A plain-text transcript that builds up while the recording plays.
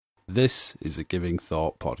This is a Giving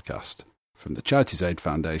Thought podcast from the Charities Aid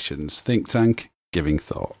Foundation's think tank, Giving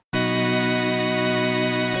Thought.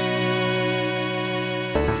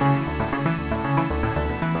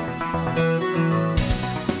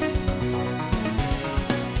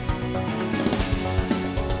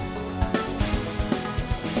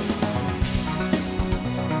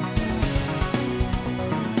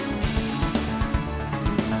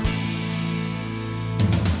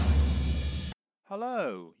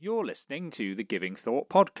 Hello, you're listening to the Giving Thought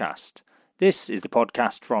podcast. This is the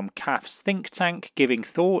podcast from CAF's think tank, Giving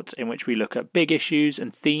Thought, in which we look at big issues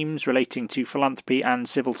and themes relating to philanthropy and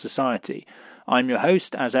civil society. I'm your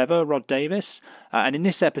host, as ever, Rod Davis, and in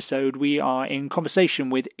this episode we are in conversation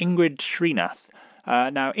with Ingrid Srinath.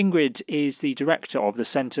 Now, Ingrid is the director of the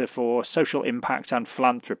Centre for Social Impact and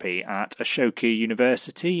Philanthropy at Ashoka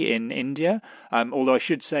University in India. Although I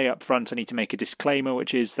should say up front, I need to make a disclaimer,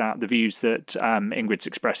 which is that the views that Ingrid's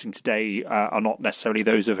expressing today are not necessarily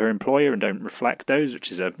those of her employer and don't reflect those,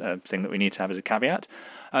 which is a thing that we need to have as a caveat.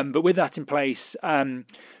 But with that in place,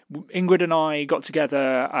 Ingrid and I got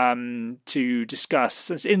together to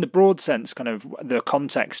discuss, in the broad sense, kind of the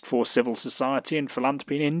context for civil society and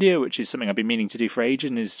philanthropy in India, which is something I've been meaning to do for ages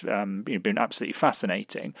and has been absolutely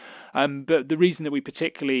fascinating. But the reason that we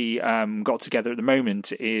particularly got together at the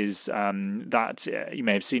moment is that you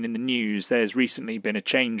may have seen in the news, there's recently been a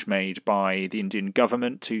change made by the Indian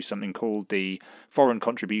government to something called the Foreign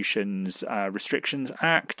Contributions Restrictions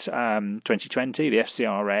Act 2020, the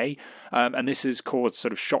FCRA, and this has caused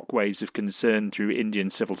sort of shockwaves of concern through Indian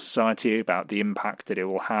civil society about the impact that it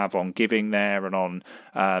will have on giving there and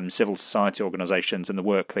on civil society organisations and the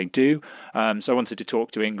work they do. So I wanted to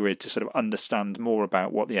talk to Ingrid to sort of understand more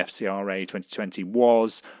about what the FCRA 2020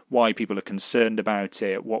 was, why people are concerned about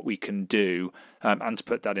it, what we can do, and to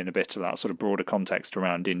put that in a bit of that sort of broader context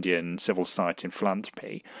around Indian civil society and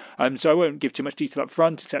philanthropy. So I won't give too much detail up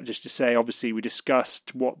front, except just to say, obviously, we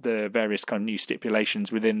discussed what the various kind of new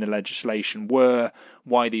stipulations within the legislation were,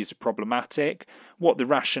 why these are problematic, what the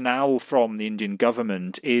rationale from the Indian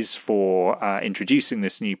government is for introducing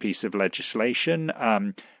this new piece of legislation,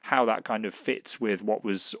 how that kind of fits with what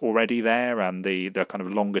was already there and the kind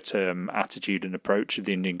of longer term attitude and approach of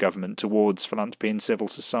the Indian government towards philanthropy and civil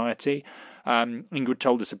society. Ingrid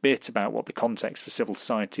told us a bit about what the context for civil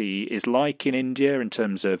society is like in India in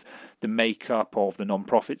terms of the makeup of the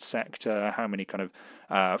non-profit sector, how many kind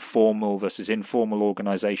of formal versus informal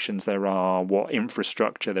organisations there are, what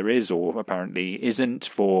infrastructure there is or apparently isn't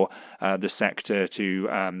for the sector to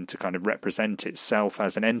kind of represent itself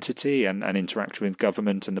as an entity and interact with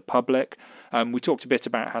government and the public. We talked a bit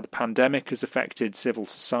about how the pandemic has affected civil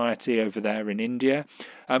society over there in India.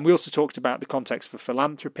 We also talked about the context for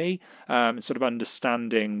philanthropy, sort of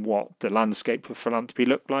understanding what the landscape for philanthropy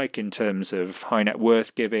looked like in terms of high net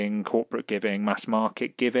worth giving, corporate giving, mass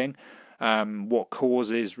market giving. What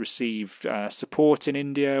causes receive support in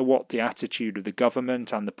India, what the attitude of the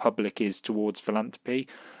government and the public is towards philanthropy,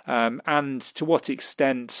 and to what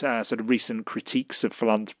extent sort of recent critiques of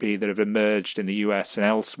philanthropy that have emerged in the US and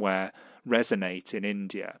elsewhere resonate in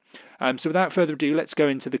India. So without further ado, let's go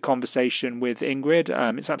into the conversation with Ingrid.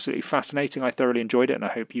 It's absolutely fascinating. I thoroughly enjoyed it and I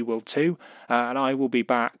hope you will too. And I will be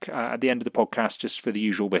back at the end of the podcast just for the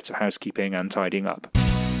usual bit of housekeeping and tidying up.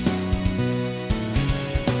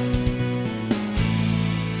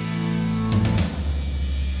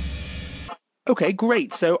 Okay,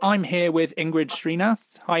 great. So I'm here with Ingrid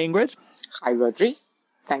Srinath. Hi, Ingrid. Hi, Rodri.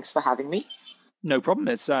 Thanks for having me. No problem.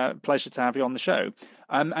 It's a pleasure to have you on the show.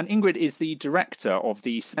 And Ingrid is the director of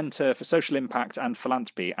the Centre for Social Impact and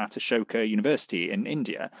Philanthropy at Ashoka University in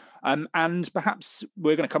India. And perhaps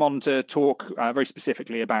we're going to come on to talk very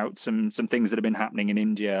specifically about some things that have been happening in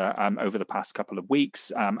India over the past couple of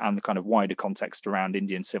weeks and the kind of wider context around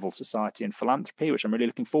Indian civil society and philanthropy, which I'm really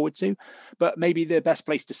looking forward to. But maybe the best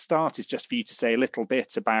place to start is just for you to say a little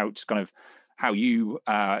bit about kind of how you,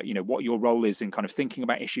 what your role is in kind of thinking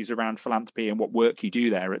about issues around philanthropy and what work you do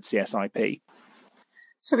there at CSIP.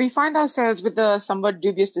 So we find ourselves with the somewhat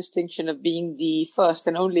dubious distinction of being the first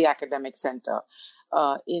and only academic center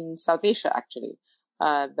in South Asia, actually,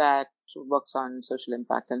 that works on social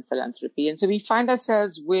impact and philanthropy. And so we find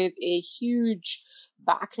ourselves with a huge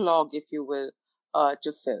backlog, if you will,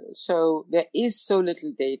 to fill. So there is so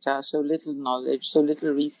little data, so little knowledge, so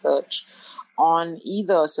little research on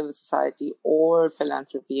either civil society or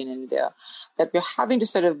philanthropy in India that we're having to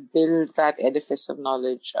sort of build that edifice of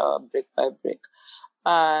knowledge brick by brick.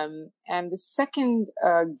 And the second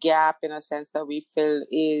gap, in a sense, that we fill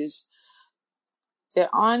is there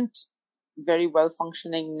aren't very well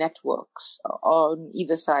functioning networks on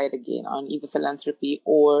either side, again, on either philanthropy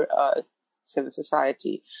or civil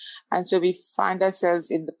society. And so we find ourselves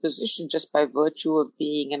in the position, just by virtue of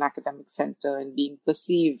being an academic center and being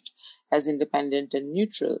perceived as independent and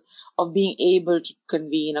neutral, of being able to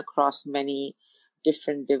convene across many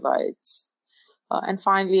different divides. And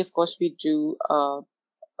finally, of course, we do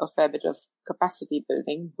a fair bit of capacity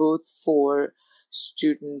building, both for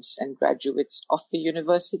students and graduates of the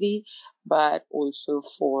university, but also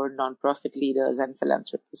for nonprofit leaders and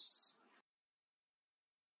philanthropists.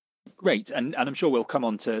 Great, and I'm sure we'll come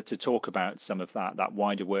on to talk about some of that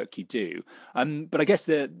wider work you do. But I guess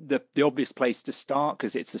the obvious place to start,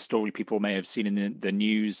 because it's a story people may have seen in the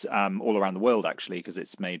news all around the world, actually, because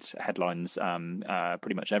it's made headlines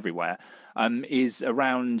pretty much everywhere, is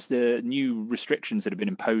around the new restrictions that have been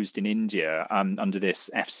imposed in India under this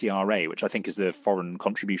FCRA, which I think is the Foreign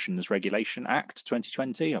Contributions Regulation Act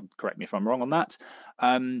 2020. Correct me if I'm wrong on that.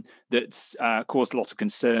 That's caused a lot of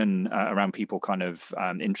concern around people kind of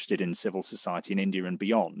interested in civil society in India and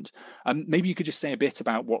beyond. Maybe you could just say a bit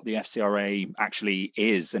about what the FCRA actually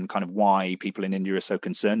is and kind of why people in India are so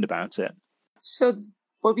concerned about it. So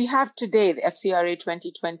what we have today, the FCRA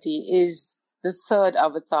 2020, is the third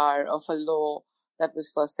avatar of a law that was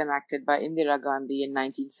first enacted by Indira Gandhi in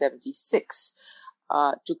 1976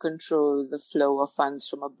 to control the flow of funds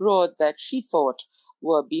from abroad that she thought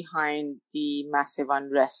were behind the massive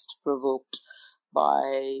unrest provoked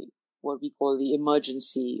by what we call the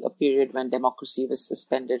emergency, a period when democracy was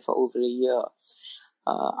suspended for over a year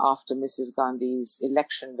after Mrs. Gandhi's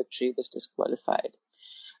election victory was disqualified.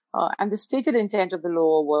 And the stated intent of the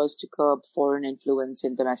law was to curb foreign influence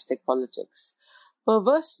in domestic politics.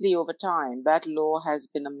 Perversely, over time, that law has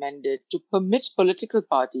been amended to permit political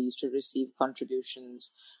parties to receive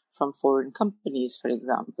contributions from foreign companies, for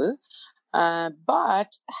example,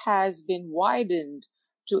 but has been widened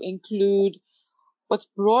to include what's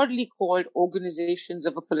broadly called organizations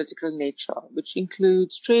of a political nature, which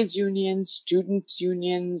includes trades unions, students'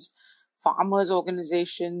 unions, farmers'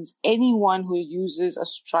 organizations, anyone who uses a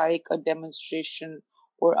strike, a demonstration,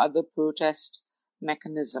 or other protest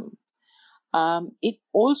mechanism. It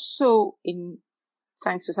also,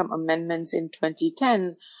 thanks to some amendments in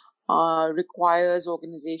 2010, requires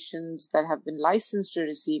organizations that have been licensed to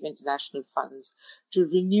receive international funds to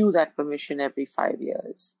renew that permission every 5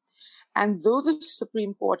 years. And though the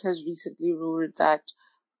Supreme Court has recently ruled that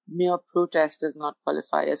mere protest does not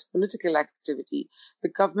qualify as political activity, the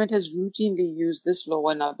government has routinely used this law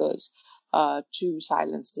and others to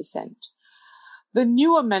silence dissent. The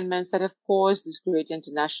new amendments that have caused this great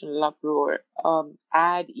international uproar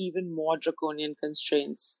add even more draconian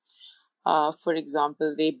constraints. For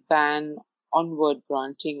example, they ban onward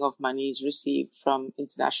granting of monies received from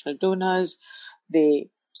international donors. They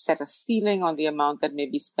set a ceiling on the amount that may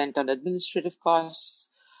be spent on administrative costs.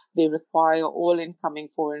 They require all incoming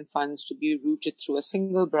foreign funds to be routed through a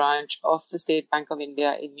single branch of the State Bank of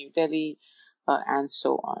India in New Delhi, and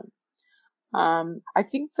so on. I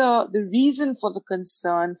think the reason for the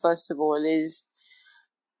concern, first of all, is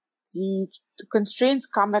the constraints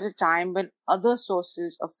come at a time when other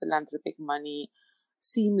sources of philanthropic money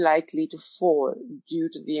seem likely to fall due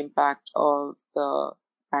to the impact of the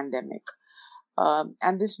pandemic.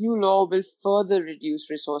 And this new law will further reduce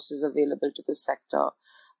resources available to the sector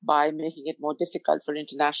by making it more difficult for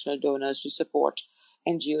international donors to support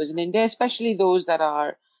NGOs in India, especially those that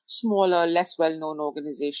are smaller, less well-known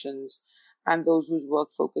organizations and those whose work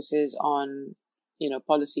focuses on,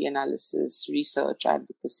 policy analysis, research,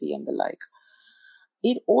 advocacy, and the like.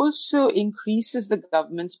 It also increases the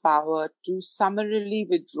government's power to summarily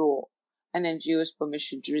withdraw an NGO's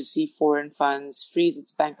permission to receive foreign funds, freeze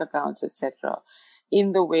its bank accounts, etc.,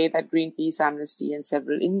 in the way that Greenpeace, Amnesty, and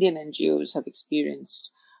several Indian NGOs have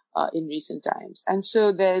experienced in recent times. And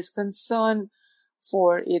so there's concern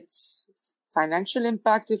for its financial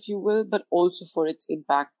impact, if you will, but also for its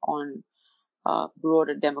impact on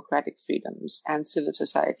broader democratic freedoms and civil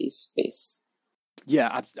society space.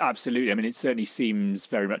 Yeah, absolutely. I mean, it certainly seems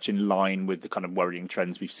very much in line with the kind of worrying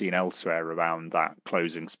trends we've seen elsewhere around that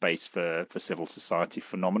closing space for civil society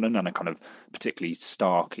phenomenon, and a kind of particularly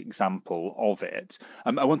stark example of it.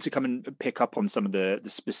 I want to come and pick up on some of the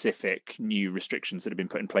specific new restrictions that have been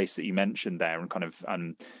put in place that you mentioned there, and kind of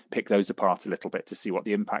pick those apart a little bit to see what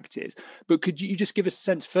the impact is. But could you just give us a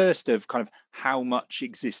sense first of kind of how much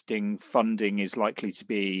existing funding is likely to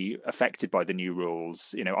be affected by the new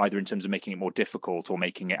rules, either in terms of making it more difficult or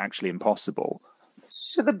making it actually impossible?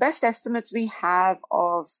 So the best estimates we have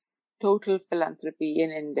of total philanthropy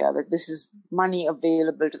in India, that this is money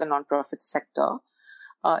available to the nonprofit sector,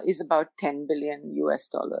 is about $10 billion US.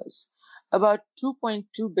 About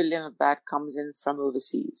 2.2 billion of that comes in from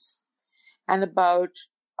overseas. And about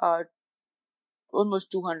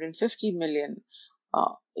almost 250 million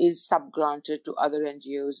is subgranted to other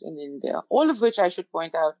NGOs in India, all of which I should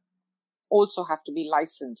point out also have to be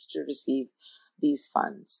licensed to receive these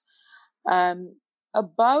funds.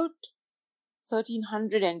 About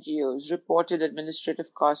 1,300 NGOs reported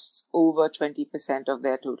administrative costs over 20% of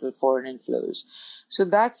their total foreign inflows. So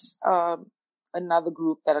that's another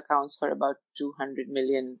group that accounts for about $200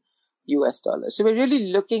 million. So we're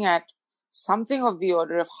really looking at something of the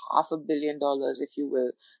order of $500 million, if you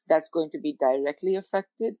will, that's going to be directly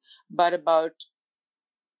affected, but about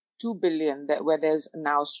 $2 billion where there's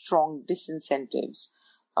now strong disincentives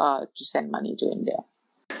to send money to India.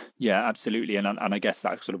 Yeah, absolutely. And I guess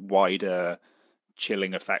that sort of wider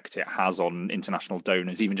chilling effect it has on international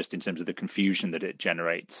donors, even just in terms of the confusion that it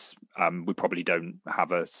generates. We probably don't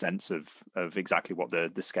have a sense of exactly what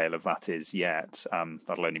the scale of that is yet.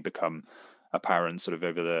 That'll only become apparent sort of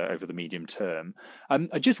over the medium term.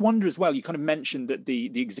 I just wonder as well, you kind of mentioned that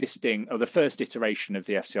the existing, or the first iteration of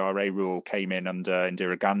the FCRA rule came in under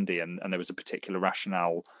Indira Gandhi, and there was a particular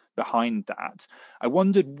rationale behind that. I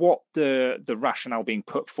wondered what the rationale being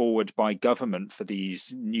put forward by government for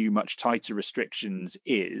these new, much tighter restrictions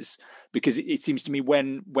is, because it seems to me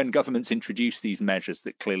when governments introduce these measures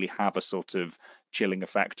that clearly have a sort of chilling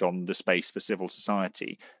effect on the space for civil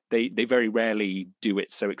society, they very rarely do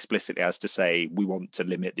it so explicitly as to say we want to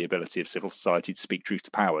limit the ability of civil society to speak truth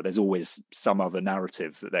to power. There's always some other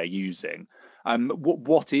narrative that they're using.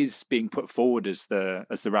 What is being put forward as the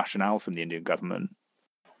rationale from the Indian government?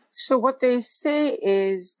 So what they say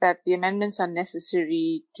is that the amendments are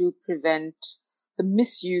necessary to prevent the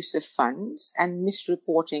misuse of funds and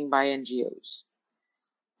misreporting by NGOs.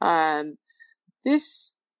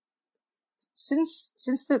 Since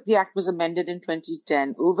the Act was amended in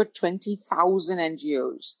 2010, over 20,000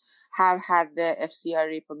 NGOs have had their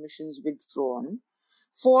FCRA permissions withdrawn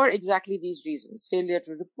for exactly these reasons: failure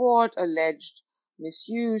to report, alleged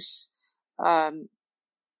misuse, and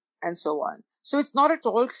so on. So it's not at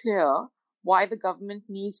all clear why the government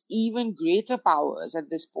needs even greater powers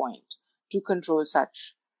at this point to control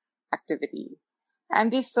such activity.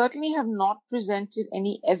 And they certainly have not presented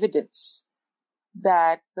any evidence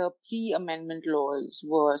that the pre-amendment laws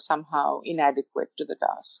were somehow inadequate to the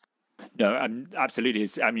task. No, absolutely.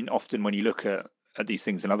 I mean, often when you look at these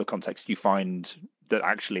things in other contexts, you find that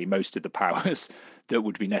actually most of the powers that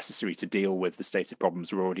would be necessary to deal with the stated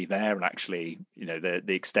problems are already there, and actually,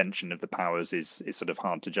 the extension of the powers is sort of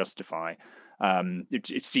hard to justify.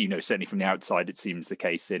 It's certainly from the outside, it seems the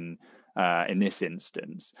case in this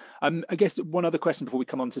instance. I guess one other question before we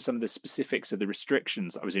come on to some of the specifics of the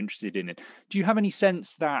restrictions I was interested in. Do you have any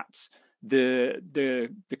sense that the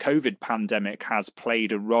COVID pandemic has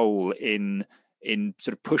played a role in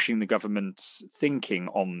sort of pushing the government's thinking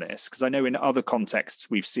on this? Because I know in other contexts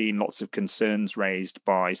we've seen lots of concerns raised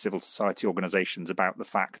by civil society organizations about the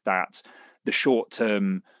fact that the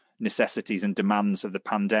short-term necessities and demands of the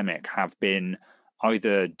pandemic have been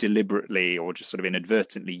either deliberately or just sort of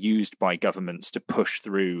inadvertently used by governments to push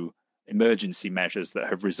through emergency measures that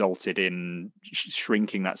have resulted in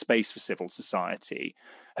shrinking that space for civil society.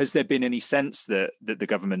 Has there been any sense that the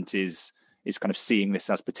government is kind of seeing this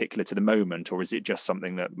as particular to the moment, or is it just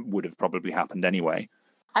something that would have probably happened anyway?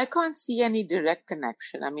 I can't see any direct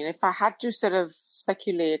connection. I mean, if I had to sort of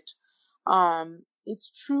speculate,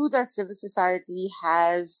 it's true that civil society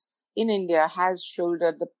in India has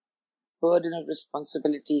shouldered the burden of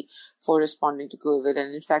responsibility for responding to COVID.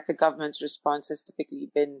 And in fact, the government's response has typically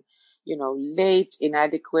been, late,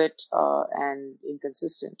 inadequate, and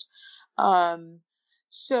inconsistent.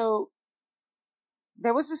 So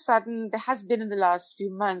there has been in the last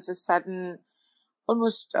few months a sudden,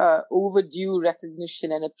 almost overdue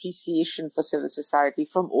recognition and appreciation for civil society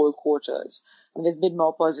from all quarters. And there's been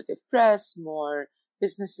more positive press, more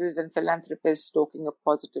businesses and philanthropists talking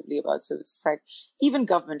positively about civil society, even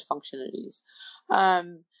government functionaries.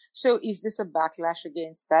 So is this a backlash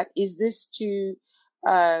against that? Is this to,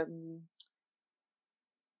 there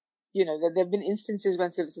have been instances when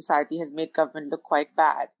civil society has made government look quite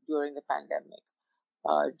bad during the pandemic,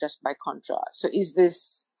 just by contrast. So is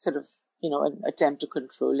this sort of, an attempt to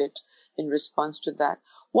control it in response to that?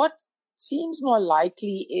 What seems more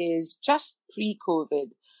likely is just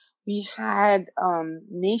pre-COVID, we had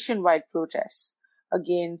nationwide protests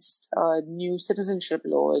against new citizenship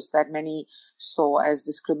laws that many saw as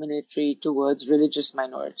discriminatory towards religious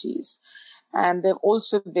minorities. And there have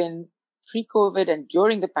also been, pre-COVID and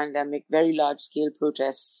during the pandemic, very large-scale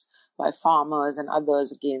protests by farmers and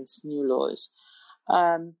others against new laws.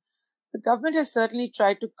 The government has certainly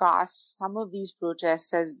tried to cast some of these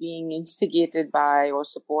protests as being instigated by or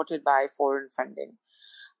supported by foreign funding.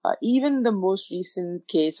 Even the most recent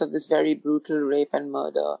case of this very brutal rape and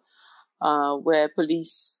murder, where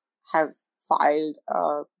police have filed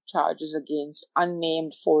charges against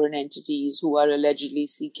unnamed foreign entities who are allegedly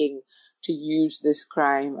seeking to use this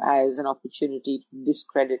crime as an opportunity to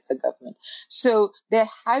discredit the government. So there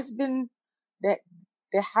have been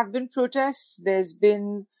protests. There's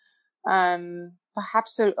been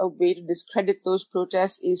perhaps a way to discredit those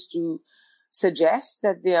protests is to suggest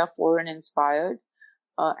that they are foreign inspired,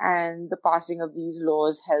 and the passing of these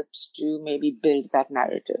laws helps to maybe build that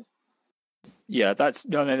narrative. Yeah, that's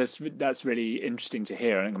really interesting to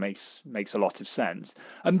hear. I think it makes a lot of sense.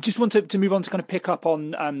 I just want to move on to kind of pick up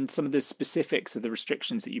on some of the specifics of the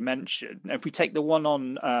restrictions that you mentioned. If we take the one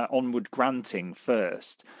on onward granting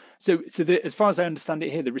first, as far as I understand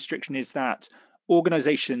it here, the restriction is that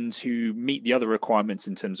organizations who meet the other requirements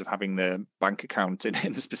in terms of having their bank account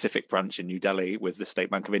in the specific branch in New Delhi with the State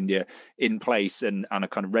Bank of India in place and are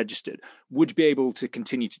kind of registered would be able to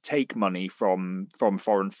continue to take money from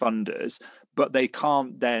foreign funders, but they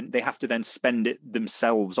have to then spend it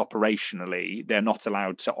themselves operationally. They're not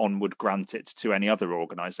allowed to onward grant it to any other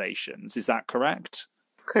organizations. Is that correct?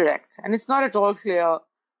 Correct. And it's not at all clear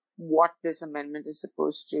what this amendment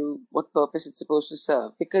what purpose it's supposed to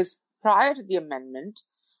serve, because prior to the amendment,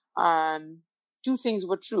 two things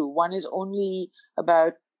were true. One is only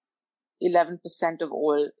about 11% of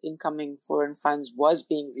all incoming foreign funds was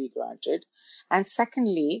being regranted. And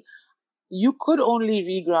secondly, you could only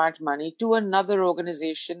regrant money to another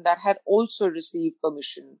organization that had also received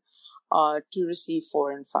permission to receive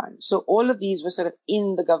foreign funds. So all of these were sort of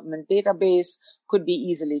in the government database, could be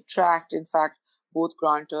easily tracked. In fact, both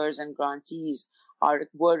grantors and grantees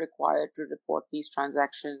were required to report these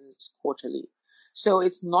transactions quarterly. So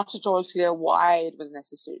it's not at all clear why it was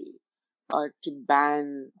necessary to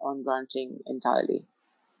ban on granting entirely.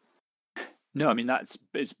 No, I mean,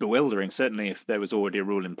 it's bewildering. Certainly, if there was already a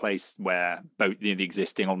rule in place where both the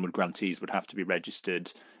existing onward grantees would have to be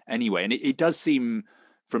registered anyway. And it does seem,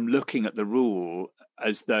 from looking at the rule,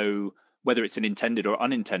 as though whether it's an intended or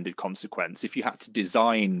unintended consequence, if you had to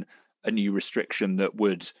design a new restriction that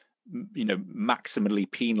would maximally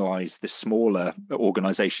penalize the smaller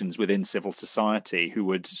organizations within civil society who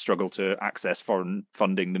would struggle to access foreign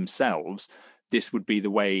funding themselves, this would be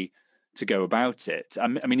the way to go about it. I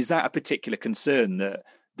mean, is that a particular concern that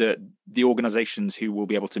the organizations who will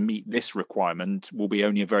be able to meet this requirement will be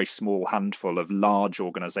only a very small handful of large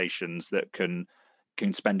organizations that can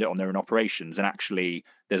spend it on their own operations, and actually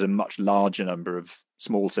there's a much larger number of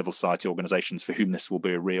small civil society organizations for whom this will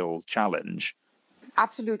be a real challenge?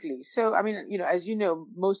 Absolutely. So, I mean, as you know,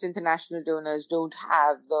 most international donors don't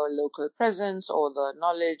have the local presence or the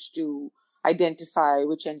knowledge to identify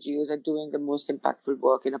which NGOs are doing the most impactful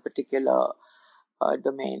work in a particular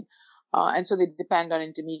domain. And so they depend on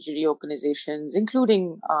intermediary organizations,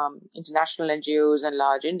 including international NGOs and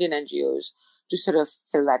large Indian NGOs, to sort of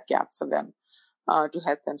fill that gap for them, to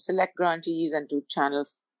help them select grantees and to channel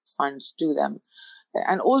funds to them.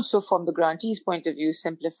 And also from the grantees' point of view,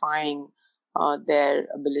 simplifying their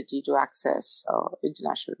ability to access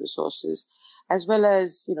international resources, as well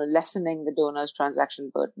as, lessening the donor's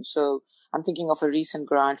transaction burden. So I'm thinking of a recent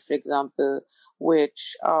grant, for example,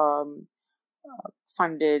 which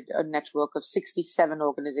funded a network of 67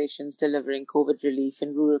 organizations delivering COVID relief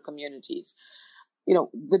in rural communities.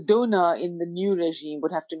 The donor in the new regime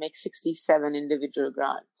would have to make 67 individual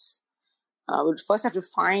grants. Would first have to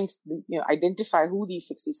identify who these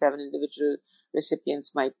 67 individual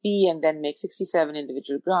recipients might be, and then make 67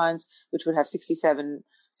 individual grants, which would have 67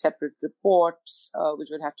 separate reports, which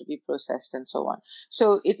would have to be processed and so on.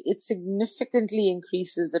 So it significantly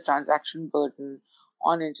increases the transaction burden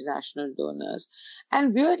on international donors.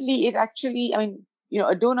 And weirdly, it actually,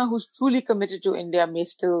 a donor who's truly committed to India may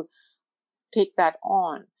still take that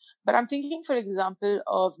on. But I'm thinking, for example,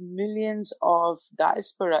 of millions of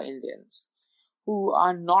diaspora Indians who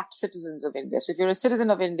are not citizens of India. So if you're a citizen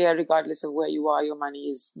of India, regardless of where you are, your money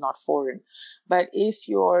is not foreign. But if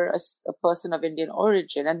you're a person of Indian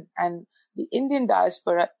origin, and the Indian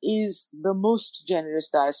diaspora is the most generous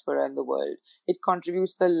diaspora in the world, it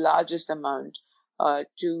contributes the largest amount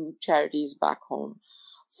to charities back home.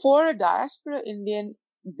 For a diaspora Indian,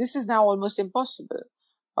 this is now almost impossible.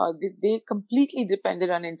 They completely depended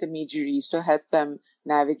on intermediaries to help them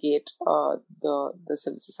navigate the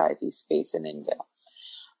civil society space in India.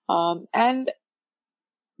 And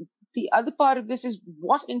the other part of this is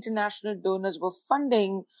what international donors were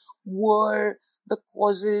funding were the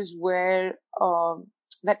causes where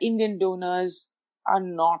that Indian donors are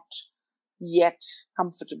not yet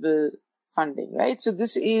comfortable funding, right? So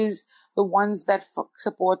this is the ones that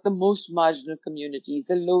support the most marginal communities,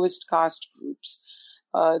 the lowest caste groups,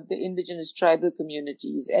 the indigenous tribal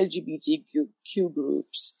communities, LGBTQ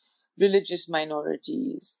groups, religious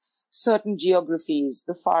minorities, certain geographies,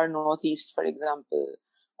 the far northeast, for example,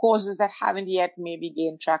 causes that haven't yet maybe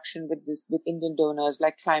gained traction with Indian donors,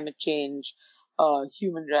 like climate change,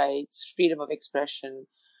 human rights, freedom of expression,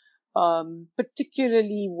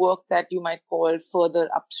 particularly work that you might call further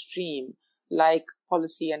upstream, like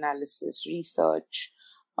policy analysis, research.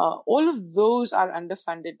 All of those are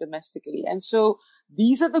underfunded domestically. And so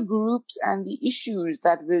these are the groups and the issues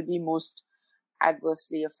that will be most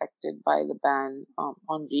adversely affected by the ban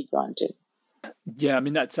on regranting. Yeah, I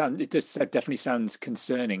mean that definitely sounds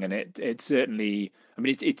concerning, and it certainly, I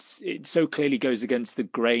mean it so clearly goes against the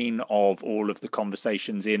grain of all of the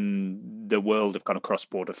conversations in the world of kind of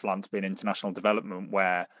cross-border philanthropy and international development,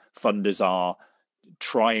 where funders are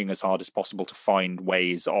trying as hard as possible to find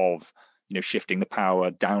ways of, you know, shifting the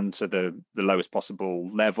power down to the lowest possible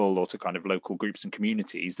level or to kind of local groups and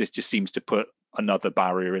communities. This just seems to put another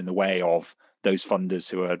barrier in the way of those funders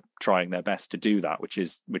who are trying their best to do that, which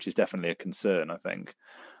is definitely a concern, I think.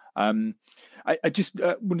 I just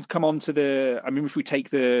want to come on to if we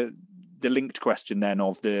take the linked question then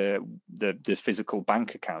of the physical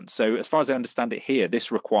bank account. So as far as I understand it here,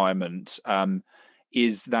 this requirement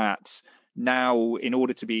is that now, in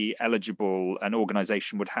order to be eligible, an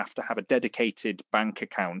organization would have to have a dedicated bank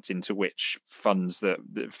account into which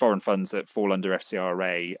the foreign funds that fall under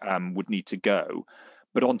FCRA would need to go.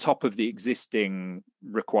 But on top of the existing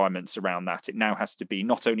requirements around that, it now has to be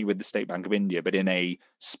not only with the State Bank of India, but in a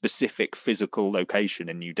specific physical location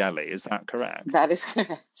in New Delhi. Is that correct? That is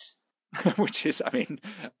correct. Which is, I mean,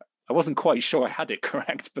 I wasn't quite sure I had it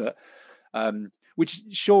correct, but which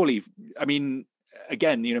surely, I mean,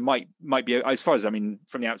 again, you know, might be, as far as, I mean,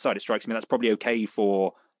 from the outside, it strikes me that's probably okay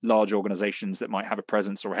for large organizations that might have a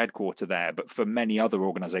presence or a headquarter there. But for many other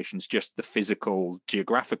organizations, just the physical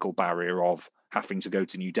geographical barrier of having to go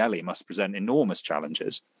to New Delhi must present enormous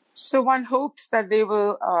challenges. So one hopes that they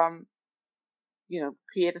will,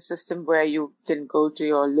 create a system where you can go to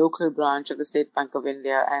your local branch of the State Bank of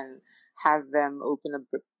India and have them open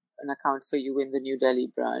an account for you in the New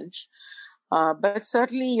Delhi branch. But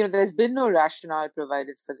certainly, there's been no rationale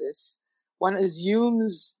provided for this. One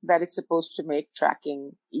assumes that it's supposed to make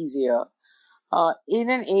tracking easier. In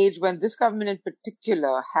an age when this government in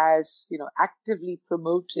particular has, actively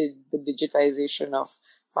promoted the digitization of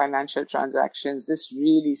financial transactions, this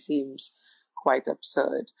really seems quite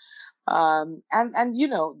absurd. There's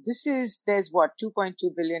what,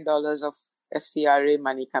 $2.2 billion of FCRA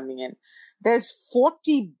money coming in. There's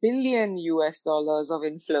 $40 billion of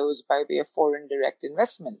inflows by way of foreign direct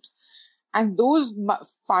investment. And those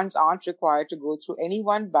funds aren't required to go through any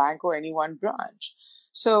one bank or any one branch.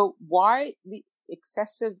 So why the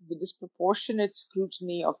disproportionate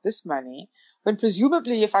scrutiny of this money when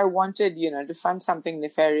presumably if I wanted, to fund something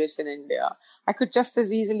nefarious in India, I could just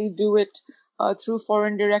as easily do it through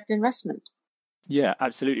foreign direct investment. Yeah,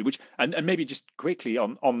 absolutely. Which and maybe just quickly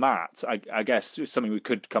on that, I guess something we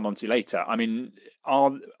could come on to later. I mean,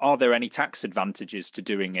 are there any tax advantages to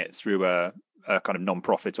doing it through a kind of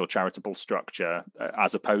non-profit or charitable structure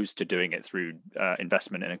as opposed to doing it through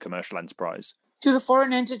investment in a commercial enterprise? To the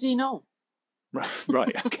foreign entity, no.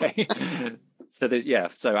 Right. Okay. So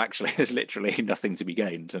actually, there's literally nothing to be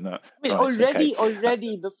gained. And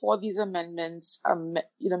already before these amendments,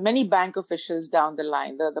 many bank officials down the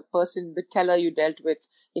line, the teller you dealt with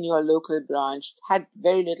in your local branch had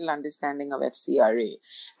very little understanding of FCRA,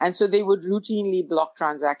 and so they would routinely block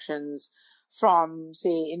transactions from,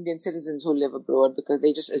 say, Indian citizens who live abroad because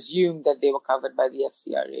they just assumed that they were covered by the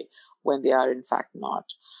FCRA when they are in fact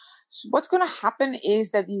not. So what's going to happen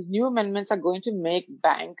is that these new amendments are going to make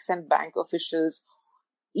banks and bank officials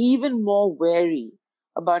even more wary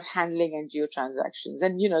about handling NGO transactions.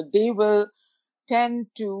 And, they will tend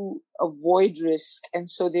to avoid risk. And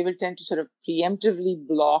so they will tend to sort of preemptively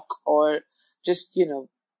block or just,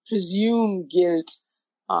 presume guilt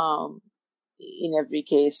in every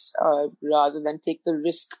case, rather than take the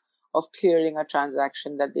risk of clearing a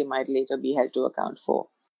transaction that they might later be held to account for.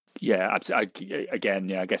 Yeah, absolutely.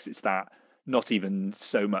 Again, I guess it's that, not even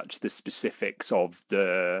so much the specifics of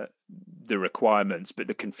the requirements, but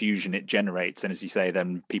the confusion it generates. And as you say,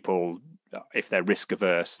 then people, if they're risk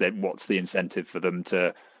averse, then what's the incentive for them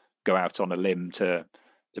to go out on a limb to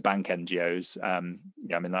bank NGOs?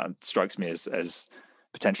 That strikes me as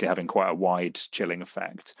potentially having quite a wide chilling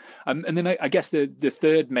effect. And then I guess the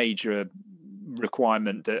third major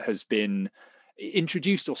requirement that has been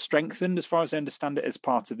introduced or strengthened, as far as I understand it, as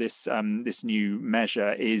part of this this new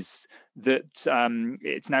measure, is that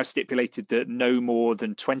it's now stipulated that no more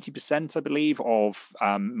than 20%, I believe, of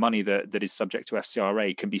money that is subject to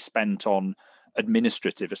FCRA can be spent on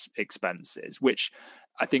administrative expenses, which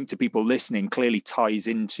I think to people listening clearly ties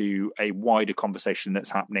into a wider conversation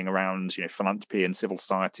that's happening around, philanthropy and civil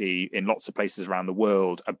society in lots of places around the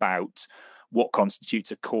world about what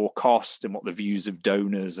constitutes a core cost and what the views of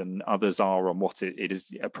donors and others are on what it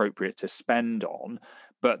is appropriate to spend on.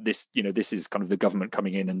 But this is kind of the government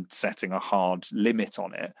coming in and setting a hard limit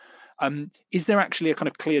on it. Is there actually a kind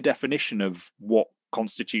of clear definition of what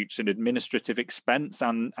constitutes an administrative expense?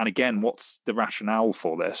 And again, what's the rationale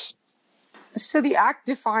for this? So the Act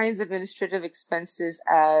defines administrative expenses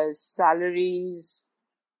as salaries,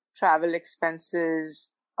 travel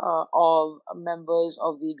expenses of members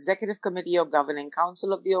of the executive committee or governing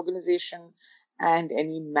council of the organization, and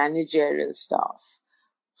any managerial staff.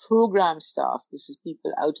 Program staff, this is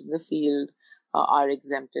people out in the field, are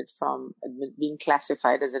exempted from being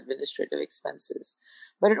classified as administrative expenses.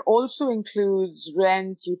 But it also includes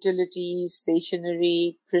rent, utilities,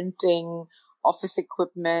 stationery, printing, office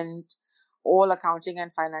equipment, all accounting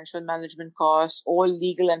and financial management costs, all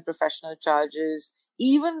legal and professional charges,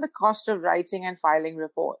 even the cost of writing and filing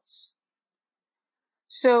reports.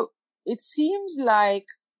 So it seems like,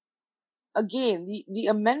 again, the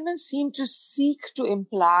amendments seem to seek to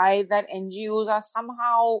imply that NGOs are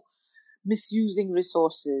somehow misusing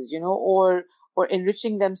resources, or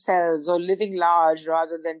enriching themselves or living large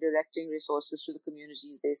rather than directing resources to the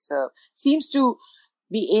communities they serve. Seems to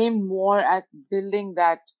be aimed more at building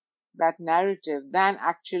that narrative than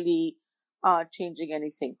actually changing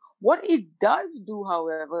anything. What it does do,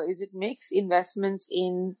 however, is it makes investments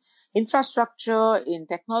in infrastructure, in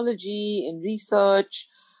technology, in research,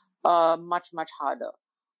 much, much harder.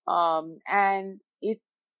 And it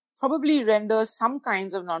probably renders some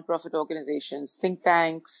kinds of nonprofit organizations, think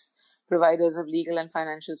tanks, providers of legal and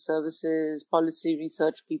financial services, policy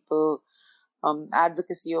research people,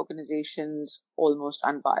 advocacy organizations, almost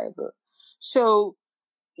unviable. So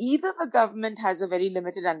either the government has a very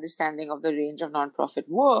limited understanding of the range of nonprofit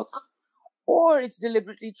work, or it's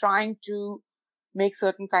deliberately trying to make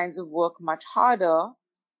certain kinds of work much harder,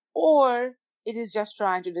 or it is just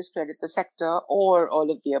trying to discredit the sector, or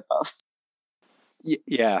all of the above.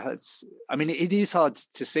 Yeah, it is hard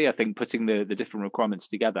to see, I think, putting the different requirements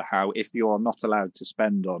together, how if you're not allowed to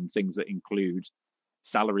spend on things that include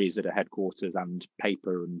salaries at a headquarters and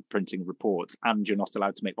paper and printing reports, and you're not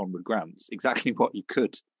allowed to make onward grants, exactly what you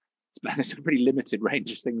could spend. There's a pretty limited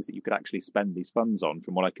range of things that you could actually spend these funds on,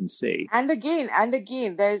 from what I can see. And again,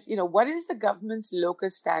 there's, what is the government's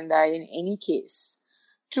locus standi in any case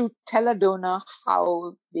to tell a donor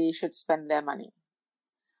how they should spend their money?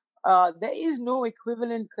 There is no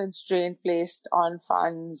equivalent constraint placed on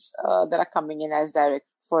funds that are coming in as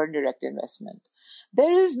foreign direct investment.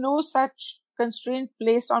 There is no such constraint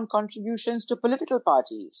placed on contributions to political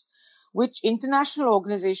parties, which international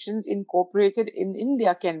organizations incorporated in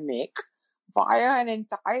India can make via an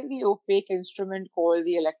entirely opaque instrument called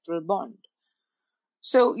the electoral bond.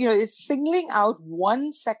 So, it's singling out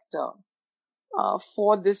one sector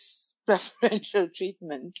for this preferential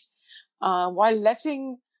treatment, while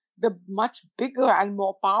letting the much bigger and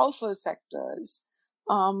more powerful sectors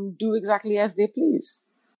do exactly as they please.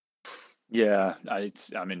 Yeah,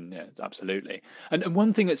 absolutely. And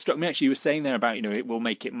one thing that struck me, actually, you were saying there about, it will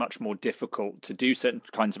make it much more difficult to do certain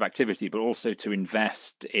kinds of activity, but also to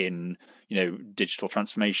invest in, digital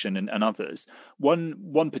transformation and others.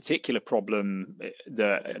 One particular problem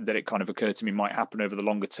that it kind of occurred to me might happen over the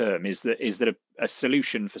longer term is that a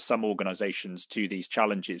solution for some organizations to these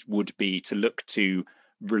challenges would be to look to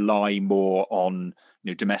rely more on,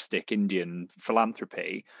 domestic Indian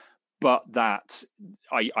philanthropy. But that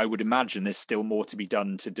I would imagine there's still more to be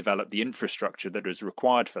done to develop the infrastructure that is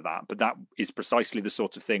required for that. But that is precisely the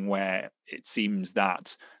sort of thing where it seems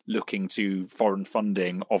that looking to foreign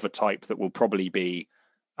funding of a type that will probably be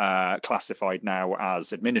classified now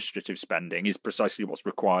as administrative spending is precisely what's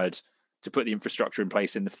required to put the infrastructure in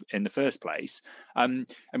place in the first place.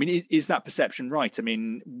 Is that perception right?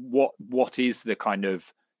 What is the kind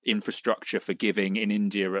of infrastructure for giving in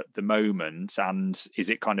India at the moment, and is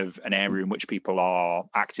it kind of an area in which people are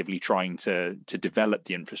actively trying to develop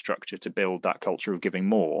the infrastructure to build that culture of giving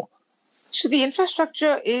more? So the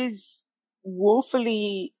infrastructure is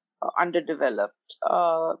woefully underdeveloped.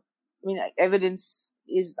 Evidence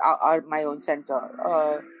is my own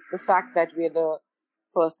center. The fact that we're the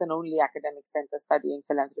first and only academic center studying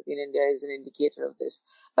philanthropy in India is an indicator of this.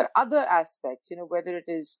 But other aspects, whether it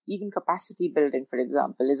is even capacity building, for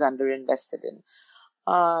example, is underinvested in.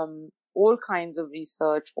 All kinds of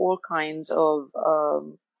research, all kinds of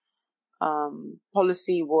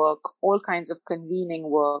policy work, all kinds of convening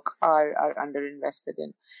work are underinvested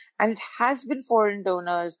in. And it has been foreign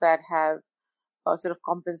donors that have sort of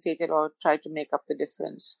compensated or tried to make up the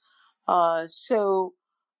difference. So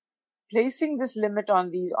placing this limit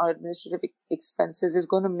on these administrative expenses is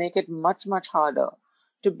going to make it much, much harder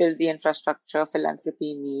to build the infrastructure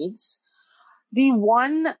philanthropy needs. The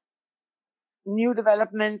one new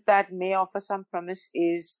development that may offer some promise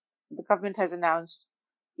is the government has announced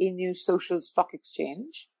a new social stock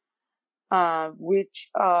exchange, which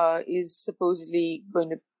is supposedly going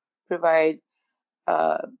to provide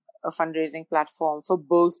a fundraising platform for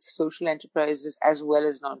both social enterprises as well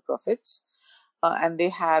as nonprofits. And they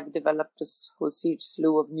have developed a whole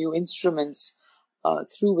slew of new instruments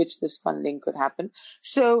through which this funding could happen.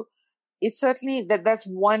 So it's certainly that's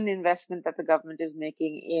one investment that the government is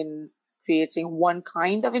making in creating one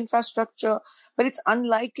kind of infrastructure, but it's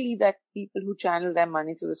unlikely that people who channel their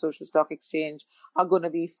money to the social stock exchange are going to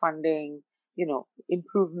be funding,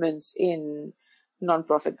 improvements in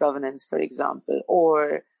nonprofit governance, for example,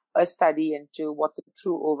 or a study into what the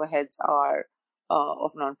true overheads are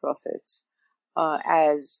of nonprofits.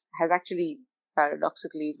 As has actually,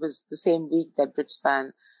 paradoxically, it was the same week that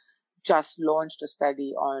Bridgespan just launched a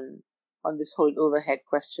study on this whole overhead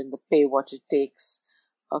question, the pay what it takes,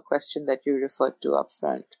 a question that you referred to up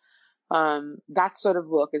front. That sort of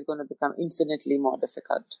work is going to become infinitely more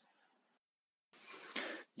difficult.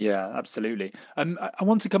 Yeah, absolutely. I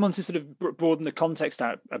want to come on to sort of broaden the context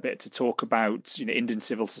out a bit to talk about Indian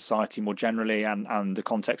civil society more generally and the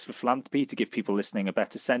context for philanthropy to give people listening a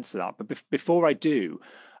better sense of that. But before I do,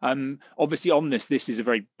 obviously on this is a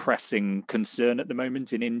very pressing concern at the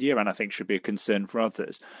moment in India, and I think should be a concern for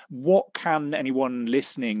others. What can anyone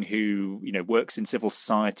listening who works in civil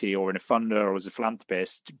society or in a funder or as a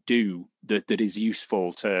philanthropist do that is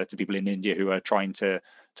useful to people in India who are trying to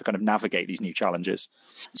kind of navigate these new challenges?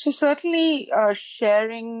 So certainly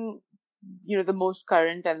sharing, the most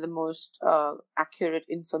current and the most accurate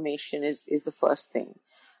information is the first thing.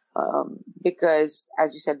 Because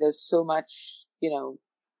as you said, there's so much,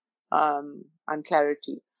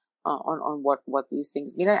 unclarity on what these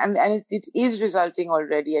things mean. And it is resulting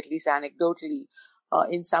already, at least anecdotally,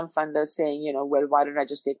 in some funders saying, well, why don't I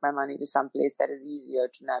just take my money to some place that is easier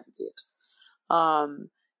to navigate?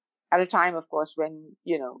 At a time, of course, when,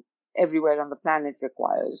 everywhere on the planet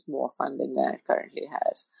requires more funding than it currently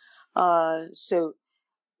has. So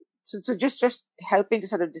just helping to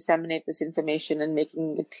sort of disseminate this information and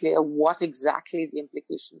making it clear what exactly the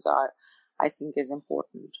implications are, I think is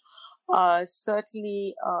important.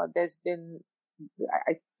 Certainly, there's been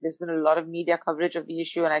a lot of media coverage of the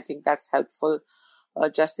issue, and I think that's helpful,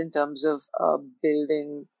 just in terms of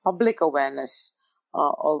building public awareness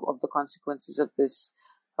of the consequences of this,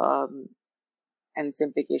 and its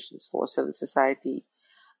implications for civil society.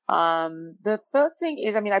 The third thing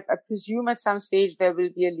is, I presume at some stage there will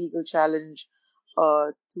be a legal challenge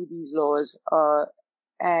to these laws,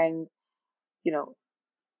 and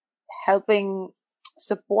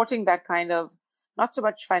supporting that kind of, not so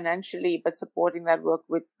much financially, but supporting that work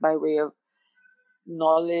by way of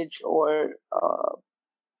knowledge or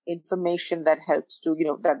information that helps to,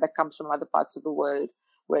 that comes from other parts of the world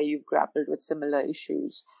where you've grappled with similar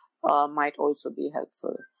issues, might also be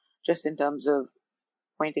helpful, just in terms of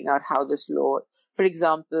pointing out how this law, for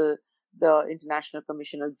example, the International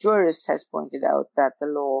Commission of Jurists has pointed out that the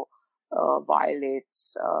law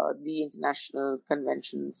violates the International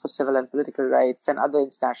Convention for Civil and Political Rights and other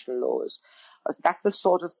international laws. That's the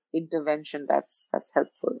sort of intervention that's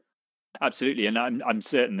helpful. Absolutely, and I'm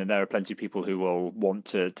certain that there are plenty of people who will want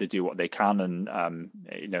to do what they can, and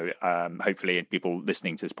hopefully people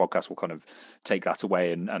listening to this podcast will kind of take that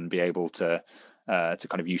away and be able to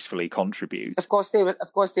kind of usefully contribute. Of course,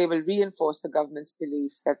 they will reinforce the government's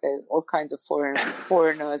belief that there are all kinds of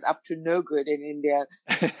foreigners up to no good in India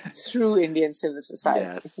through Indian civil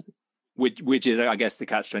society. Yes. Which is, I guess, the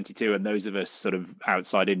catch-22, and those of us sort of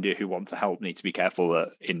outside India who want to help need to be careful that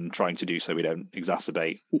in trying to do so we don't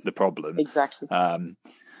exacerbate the problem. Exactly. But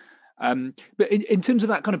in terms of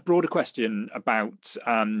that kind of broader question about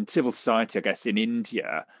civil society, I guess, in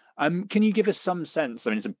India, can you give us some sense?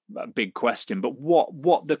 I mean, it's a big question, but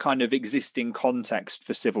what the kind of existing context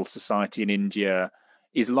for civil society in India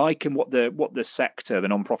is like, and what the sector, the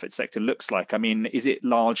non-profit sector, looks like? I mean, is it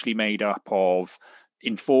largely made up of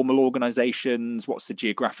informal organizations? What's the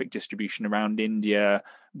geographic distribution around India?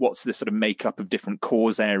 What's the sort of makeup of different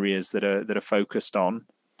cause areas that are focused on?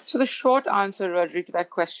 So the short answer, Rodri, to that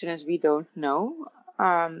question is we don't know.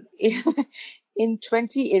 In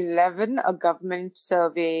 2011, a government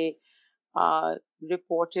survey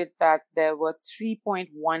reported that there were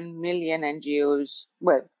 3.1 million NGOs,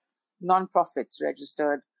 well, non-profits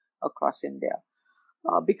registered across India.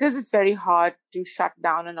 Because it's very hard to shut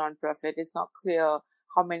down a non-profit, it's not clear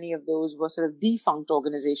how many of those were sort of defunct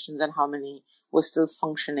organizations and how many were still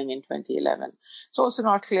functioning in 2011. It's also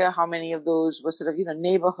not clear how many of those were sort of,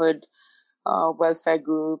 neighborhood welfare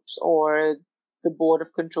groups or the Board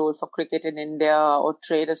of Control for Cricket in India or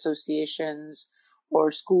trade associations or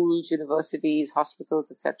schools, universities, hospitals,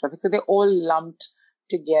 etc., because they're all lumped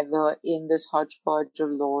together in this hodgepodge of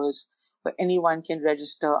laws where anyone can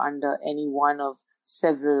register under any one of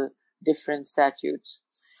several different statutes.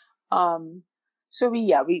 What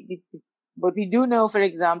we do know, for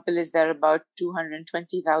example, is there are about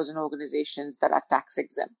 220,000 organizations that are tax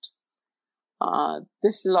exempt.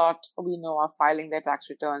 This lot we know are filing their tax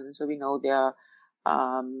returns, and so we know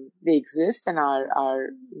they exist and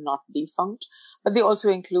are not defunct. But they also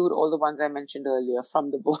include all the ones I mentioned earlier,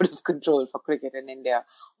 from the Board of Control for Cricket in India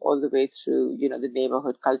all the way through, the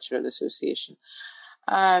Neighborhood Cultural Association.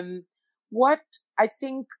 What I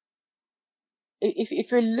think,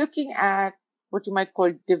 if you're looking at what you might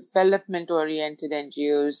call development-oriented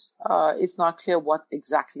NGOs, it's not clear what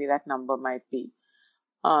exactly that number might be.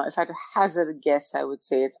 If I had to hazard a guess, I would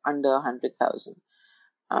say it's under 100,000.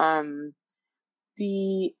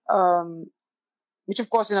 Which of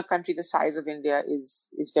course in a country the size of India is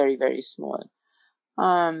very, very small.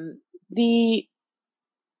 The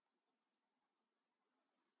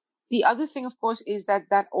other thing, of course, is that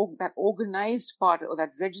organized part or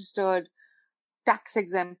that registered tax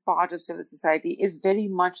exempt part of civil society is very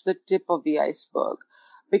much the tip of the iceberg,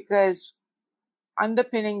 because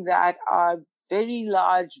underpinning that are very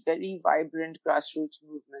large, very vibrant grassroots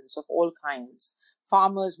movements of all kinds,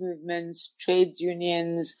 farmers' movements, trades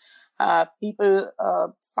unions, people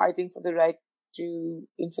fighting for the right to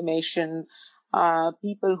information,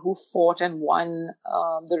 people who fought and won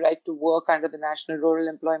the right to work under the National Rural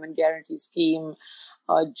Employment Guarantee Scheme,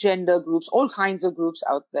 gender groups, all kinds of groups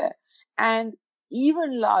out there. And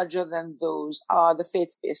even larger than those are the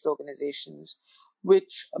faith-based organizations,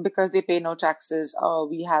 which, because they pay no taxes,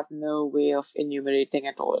 we have no way of enumerating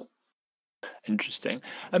at all. Interesting.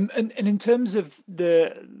 And in terms of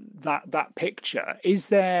that picture, is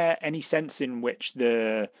there any sense in which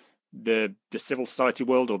the civil society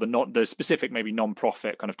world, or the specific maybe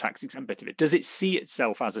non-profit kind of tax exempt bit of it, does it see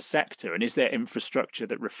itself as a sector, and is there infrastructure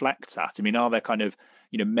that reflects that? I mean, are there kind of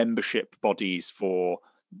membership bodies for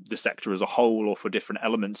the sector as a whole, or for different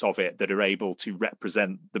elements of it, that are able to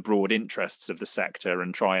represent the broad interests of the sector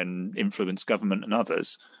and try and influence government and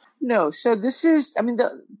others? No. So this is, I mean,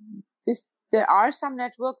 there are some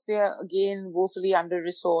networks. They are again woefully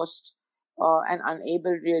under-resourced and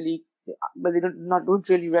unable really, but they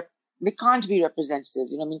can't be representative.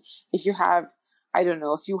 I mean, if you have, I don't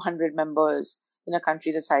know, a few hundred members in a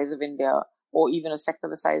country the size of India, or even a sector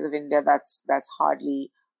the size of India, that's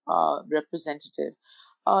hardly representative.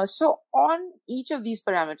 So on each of these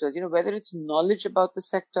parameters, whether it's knowledge about the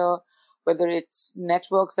sector, whether it's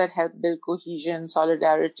networks that help build cohesion,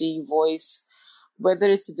 solidarity, voice, whether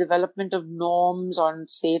it's the development of norms on,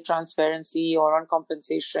 say, transparency or on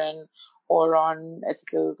compensation or on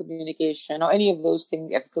ethical communication or any of those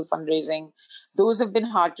things, ethical fundraising, those have been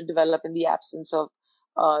hard to develop in the absence of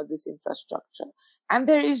this infrastructure. And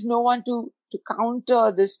there is no one to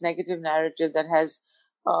counter this negative narrative that has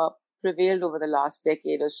prevailed over the last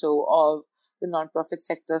decade or so of the nonprofit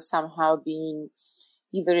sector somehow being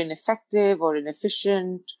either ineffective or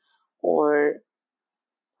inefficient or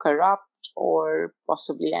corrupt or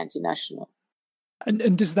possibly anti-national.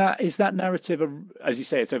 And is that narrative, as you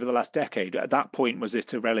say, it's over the last decade? At that point, was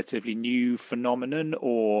it a relatively new phenomenon,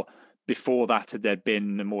 or before that had there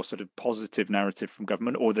been a more sort of positive narrative from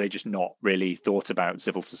government, or they just not really thought about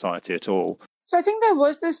civil society at all? So I think there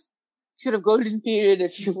was this sort of golden period,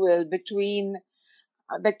 if you will, between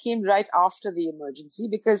that came right after the emergency,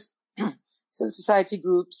 because civil society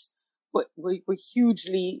groups were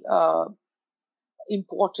hugely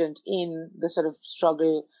important in the sort of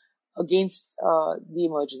struggle against the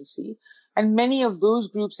emergency. And many of those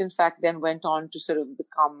groups, in fact, then went on to sort of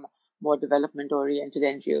become more development-oriented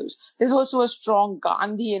NGOs. There's also a strong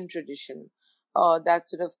Gandhian tradition that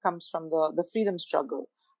sort of comes from the freedom struggle.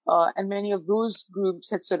 And many of those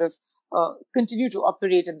groups had sort of continued to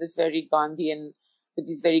operate in this very Gandhian, with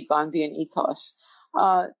this very Gandhian ethos.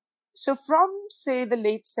 so from, say, the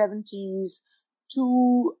late 70s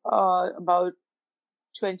to about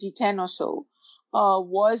 2010 or so,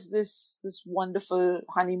 was this wonderful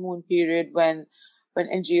honeymoon period when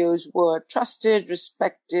NGOs were trusted,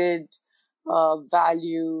 respected,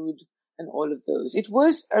 valued, and all of those. It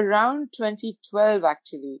was around 2012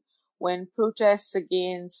 actually when protests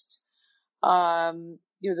against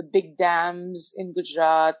the big dams in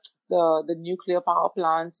Gujarat, the nuclear power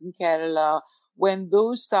plant in Kerala, when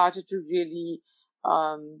those started to really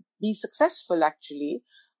be successful actually,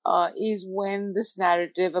 is when this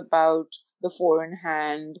narrative about the foreign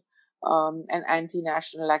hand and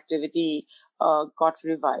anti-national activity got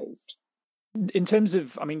revived. In terms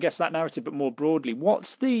of, guess that narrative, but more broadly,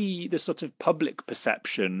 what's the sort of public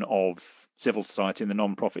perception of civil society and the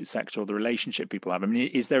non-profit sector, or the relationship people have?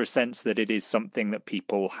 Is there a sense that it is something that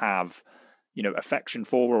people have, affection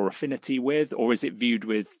for or affinity with, or is it viewed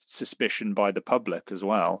with suspicion by the public as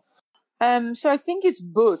well? So I think it's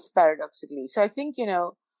both, paradoxically. So I think,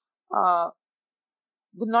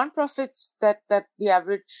 the non-profits that the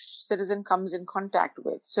average citizen comes in contact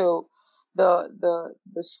with. So the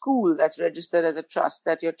school that's registered as a trust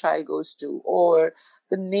that your child goes to, or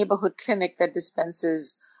the neighborhood clinic that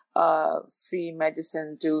dispenses free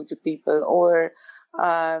medicine to people, or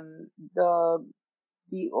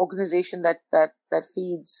the organization that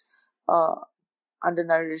feeds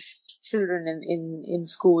undernourished children in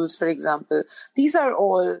schools, for example. These are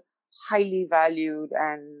all highly valued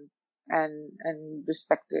and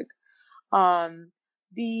respected.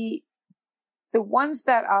 The ones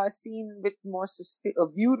that are seen with more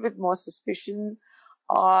viewed with more suspicion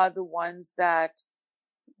are the ones that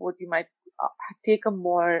what you might take a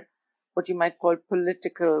more, what you might call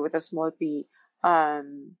political, with a small p,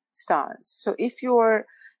 stance. So if you're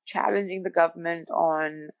challenging the government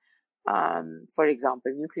on, for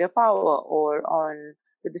example, nuclear power, or on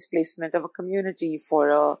the displacement of a community for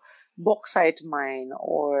a bauxite mine,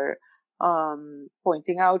 or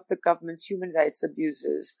pointing out the government's human rights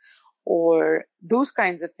abuses, or those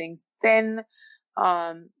kinds of things, then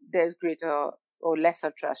there's greater or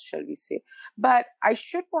lesser trust, shall we say. But I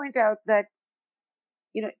should point out that,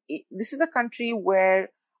 this is a country where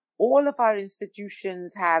all of our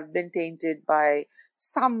institutions have been tainted by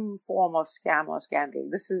some form of scam or scandal.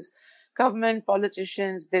 This is government,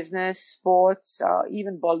 politicians, business, sports,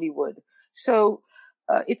 even Bollywood. So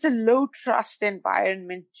it's a low trust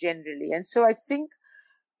environment generally. And so I think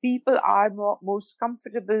people are most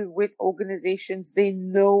comfortable with organizations they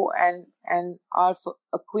know and are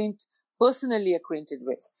personally acquainted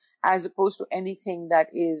with, as opposed to anything that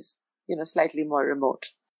is, slightly more remote.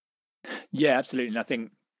 Yeah, absolutely. And I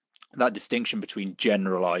think that distinction between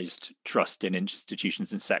generalized trust in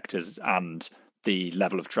institutions and sectors and the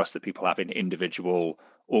level of trust that people have in individual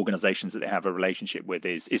organizations that they have a relationship with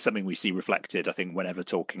is something we see reflected, I think, whenever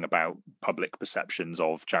talking about public perceptions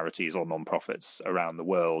of charities or non-profits around the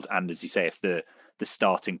world. And as you say, if the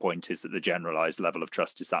starting point is that the generalized level of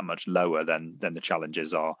trust is that much lower, then the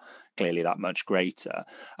challenges are clearly that much greater.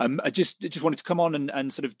 I just wanted to come on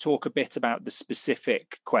and sort of talk a bit about the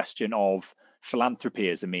specific question of philanthropy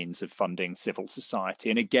as a means of funding civil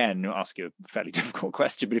society. And again, I'll ask you a fairly difficult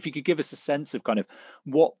question, but if you could give us a sense of kind of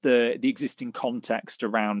what the existing context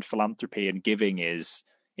around philanthropy and giving is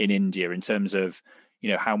in India, in terms of,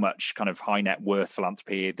 how much kind of high net worth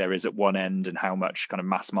philanthropy there is at one end and how much kind of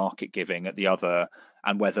mass market giving at the other,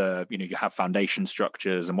 and whether, you have foundation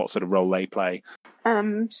structures and what sort of role they play.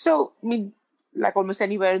 So, like almost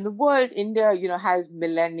anywhere in the world, India, has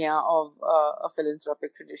millennia of a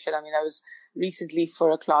philanthropic tradition. I was recently, for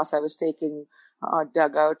a class I was taking,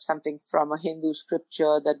 dug out something from a Hindu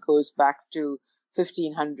scripture that goes back to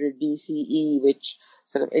 1500 BCE, which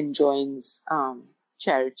sort of enjoins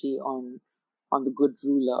charity on the good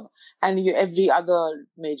ruler. And every other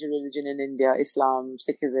major religion in India, Islam,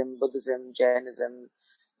 Sikhism, Buddhism, Jainism,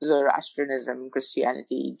 Zoroastrianism,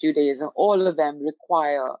 Christianity, Judaism, all of them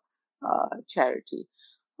require charity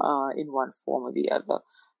in one form or the other.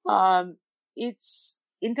 It's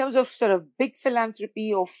in terms of sort of big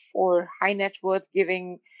philanthropy or high net worth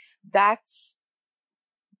giving, that's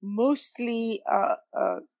mostly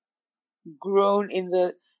grown in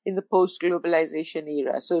the post-globalization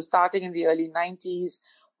era. So starting in the early 1990s,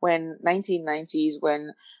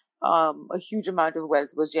 when a huge amount of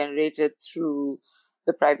wealth was generated through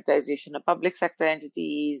the privatization of public sector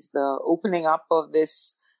entities, the opening up of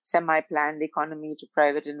this semi-planned economy to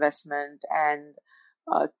private investment, and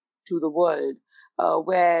to the world,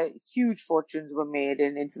 where huge fortunes were made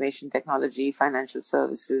in information technology, financial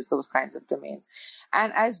services, those kinds of domains.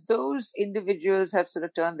 And as those individuals have sort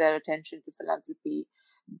of turned their attention to philanthropy,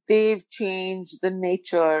 they've changed the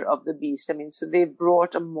nature of the beast. I mean, so they've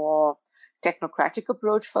brought a more technocratic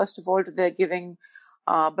approach, first of all, to their giving,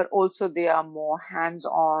 but also they are more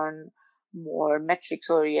hands-on, more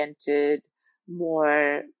metrics-oriented,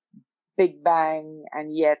 more big bang,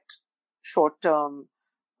 and yet short-term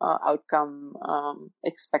outcome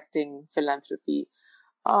expecting philanthropy.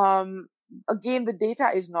 Again, the data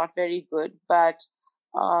is not very good, but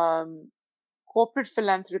corporate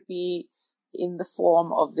philanthropy in the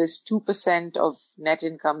form of this 2% of net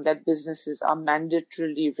income that businesses are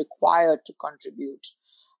mandatorily required to contribute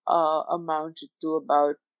amounted to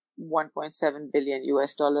about 1.7 billion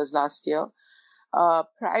US dollars last year.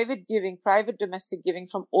 Private giving, private domestic giving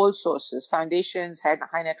from all sources, foundations,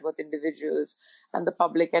 high net worth individuals, and the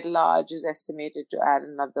public at large is estimated to add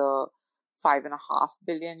another 5.5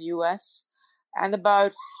 billion US. And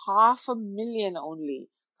about 500,000 only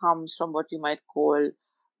comes from what you might call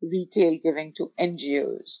retail giving to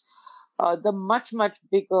NGOs. The much, much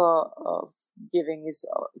bigger giving is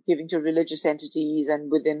giving to religious entities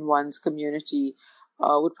and within one's community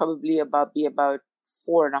would probably be about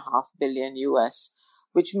 4.5 billion US,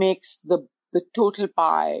 which makes the total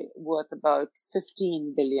pie worth about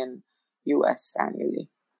 15 billion US annually.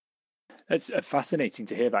 It's fascinating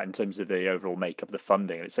to hear that in terms of the overall makeup of the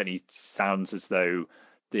funding. It certainly sounds as though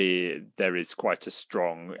there is quite a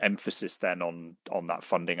strong emphasis then on that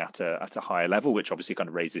funding at a higher level, which obviously kind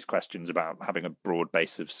of raises questions about having a broad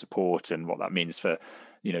base of support and what that means for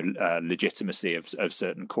legitimacy of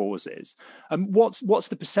certain causes. What's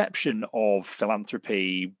the perception of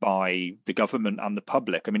philanthropy by the government and the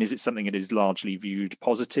public? I mean, is it something that is largely viewed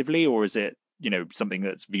positively, or is it something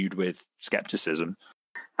that's viewed with skepticism?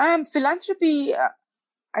 Philanthropy,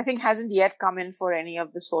 I think, hasn't yet come in for any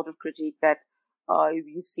of the sort of critique that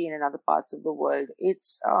you've seen in other parts of the world.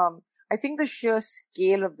 It's, I think the sheer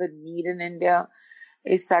scale of the need in India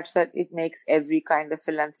is such that it makes every kind of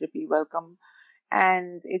philanthropy welcome.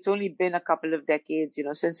 And it's only been a couple of decades,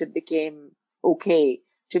 since it became okay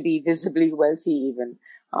to be visibly wealthy even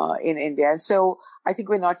in India. And so I think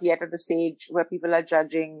we're not yet at the stage where people are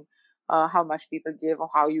judging how much people give or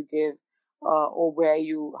how you give or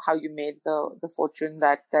how you made the fortune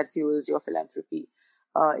that fuels your philanthropy.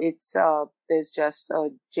 There's just a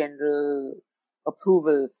general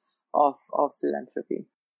approval of philanthropy.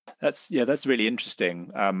 That's really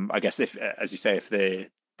interesting. I guess if, as you say, if the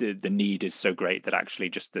need is so great that actually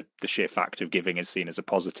just the sheer fact of giving is seen as a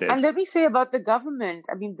positive. And let me say about the government,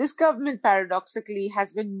 I mean, this government paradoxically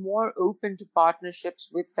has been more open to partnerships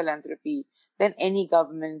with philanthropy than any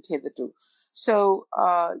government hitherto. So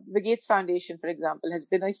the Gates Foundation, for example, has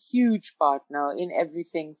been a huge partner in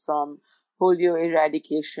everything from polio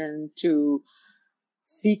eradication to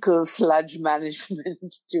fecal sludge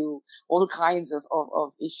management to all kinds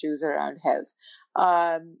of issues around health.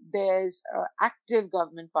 There's active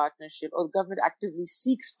government partnership, or the government actively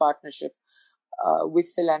seeks partnership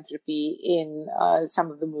with philanthropy in some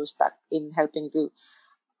of the most in helping to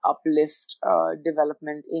uplift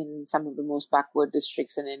development in some of the most backward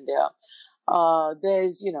districts in India.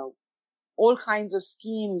 There's all kinds of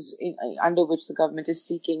schemes under which the government is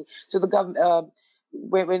seeking. So the government,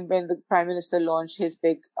 when the Prime Minister launched his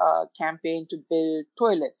big campaign to build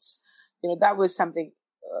toilets, that was something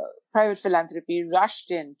private philanthropy rushed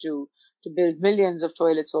in to build millions of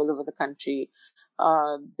toilets all over the country.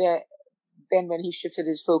 Then when he shifted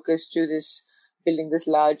his focus to building this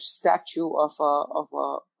large statue of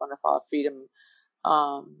one of our freedom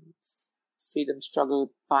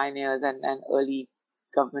struggle pioneers and early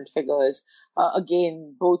government figures.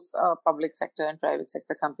 Again, both public sector and private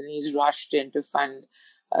sector companies rushed in to fund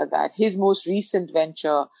that. His most recent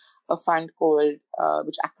venture, a fund called,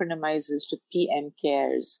 which acronymizes to PM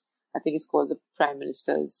Cares, I think it's called the Prime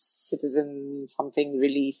Minister's Citizen something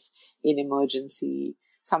Relief in Emergency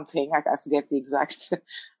something. I forget the exact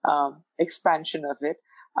expansion of it.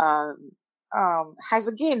 Has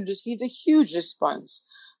again received a huge response.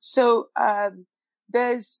 So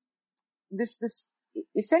there's this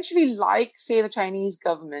essentially, like, say, the Chinese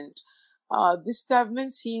government, this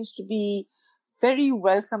government seems to be very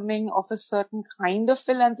welcoming of a certain kind of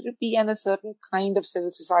philanthropy and a certain kind of civil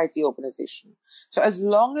society organization. So as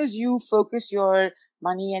long as you focus your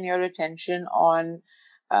money and your attention on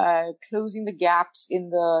closing the gaps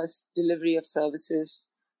in the delivery of services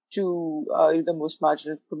to the most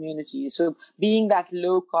marginal communities, so being that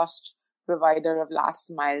low-cost provider of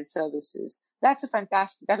last-mile services, that's a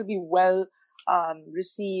fantastic, that'll be well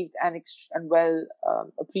received and well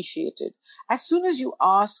appreciated. As soon as you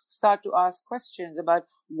start to ask questions about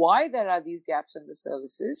why there are these gaps in the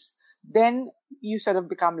services, then you sort of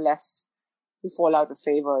become you fall out of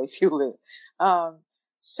favor, if you will.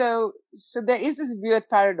 So there is this weird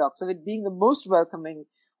paradox of it being the most welcoming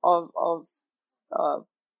of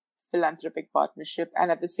philanthropic partnership,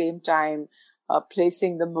 and at the same time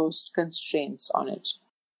placing the most constraints on it.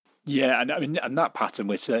 Yeah, and I mean, and that pattern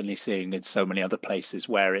we're certainly seeing in so many other places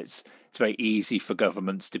where it's very easy for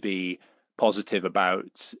governments to be positive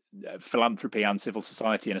about philanthropy and civil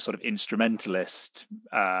society in a sort of instrumentalist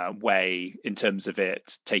way, in terms of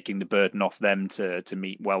it taking the burden off them to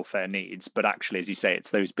meet welfare needs. But actually, as you say,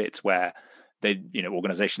 it's those bits where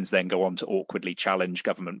organizations then go on to awkwardly challenge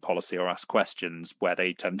government policy or ask questions, where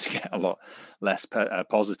they tend to get a lot less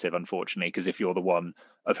positive, unfortunately, because if you're the one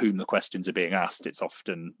of whom the questions are being asked, it's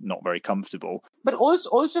often not very comfortable. But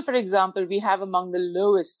also, for example, we have among the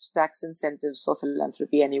lowest tax incentives for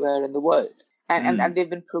philanthropy anywhere in the world. And they've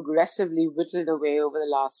been progressively whittled away over the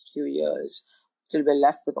last few years till we're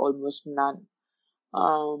left with almost none.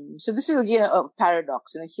 So this is, again, a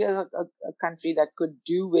paradox. Here's a country that could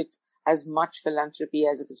do with as much philanthropy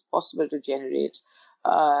as it is possible to generate,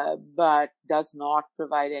 but does not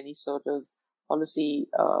provide any sort of policy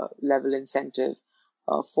level incentive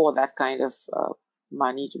for that kind of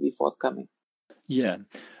money to be forthcoming. Yeah.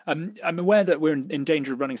 I'm aware that we're in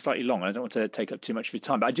danger of running slightly long. I don't want to take up too much of your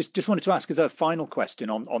time, but I just wanted to ask as a final question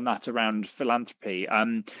on that around philanthropy.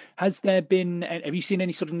 Have you seen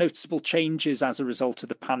any sort of noticeable changes as a result of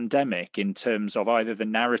the pandemic in terms of either the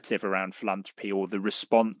narrative around philanthropy or the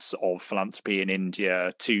response of philanthropy in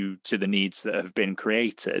India to the needs that have been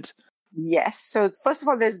created? Yes. So first of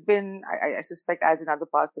all, there's been, I suspect, as in other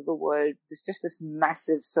parts of the world, there's just this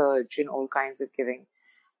massive surge in all kinds of giving.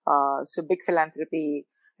 So big philanthropy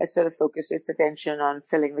has sort of focused its attention on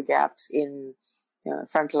filling the gaps in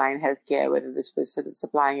frontline healthcare, whether this was sort of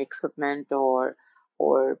supplying equipment or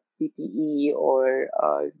PPE or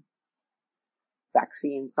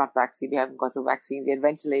vaccines, not vaccine, we haven't got to vaccine, the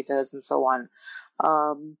ventilators and so on.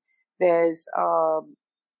 There's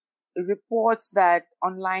reports that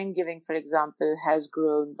online giving, for example, has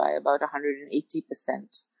grown by about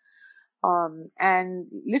 180%. And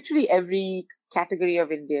literally every category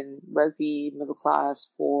of Indian, wealthy, middle class,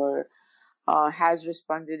 poor, has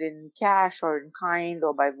responded in cash or in kind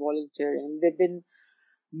or by volunteering. There have been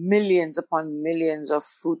millions upon millions of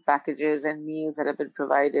food packages and meals that have been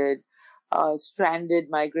provided. Stranded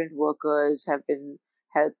migrant workers have been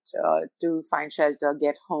helped to find shelter,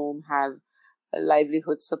 get home, have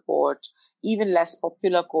livelihood support. Even less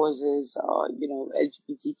popular causes,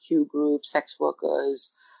 LGBTQ groups, sex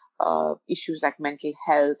workers, issues like mental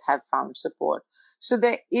health have found support. So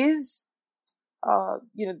there is,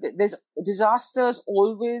 there's disasters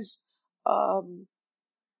always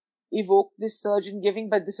evoke this surge in giving,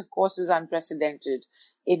 but this, of course, is unprecedented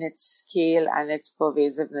in its scale and its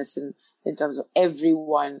pervasiveness in terms of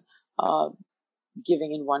everyone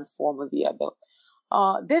giving in one form or the other.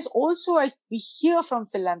 There's also, we hear from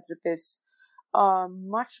philanthropists,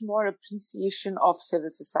 much more appreciation of civil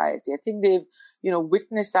society. I think they've,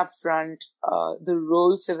 witnessed up front the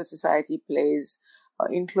role civil society plays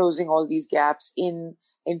in closing all these gaps, in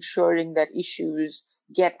ensuring that issues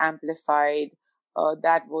get amplified,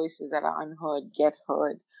 that voices that are unheard get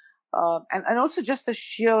heard, and also just the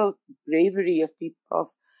sheer bravery of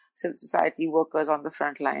civil society workers on the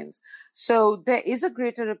front lines. So there is a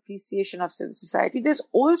greater appreciation of civil society. There's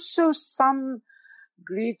also some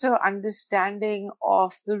greater understanding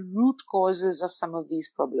of the root causes of some of these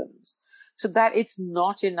problems, so that it's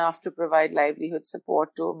not enough to provide livelihood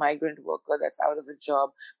support to a migrant worker that's out of a job,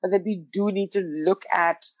 but that we do need to look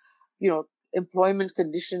at, employment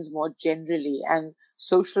conditions more generally and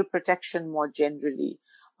social protection more generally,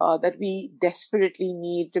 that we desperately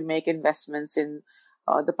need to make investments in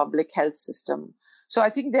the public health system. So I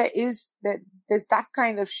think there's that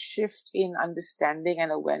kind of shift in understanding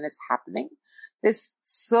and awareness happening. There's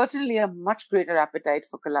certainly a much greater appetite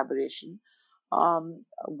for collaboration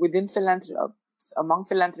within among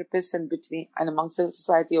philanthropists and among civil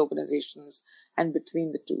society organizations and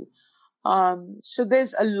between the two. So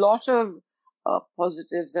there's a lot of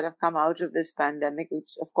positives that have come out of this pandemic,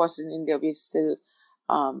 which, of course, in India we're still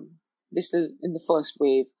in the first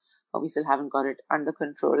wave. We still haven't got it under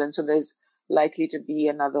control, and so there's likely to be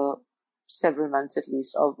another several months at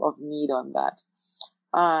least of need on that.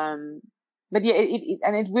 But yeah,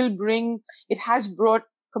 it has brought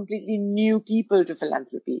completely new people to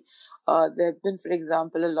philanthropy. There have been, for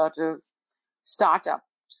example, a lot of startups,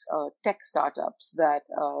 tech startups that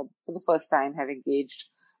for the first time have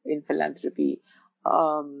engaged in philanthropy.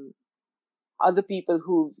 Other people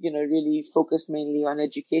who've, really focused mainly on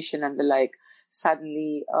education and the like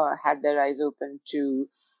suddenly had their eyes open to,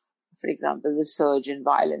 for example, the surge in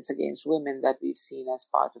violence against women that we've seen as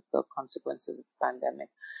part of the consequences of the pandemic.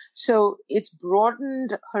 So it's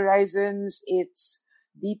broadened horizons. It's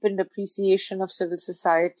deepened appreciation of civil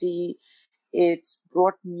society. It's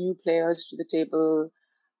brought new players to the table,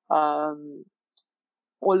 all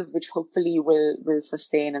of which hopefully will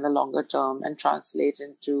sustain in the longer term and translate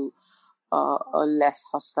into a less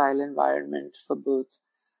hostile environment for both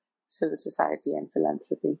civil society and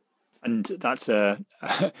philanthropy. And that's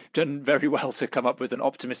done very well to come up with an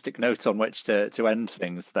optimistic note on which to end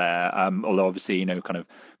things there. Although obviously, kind of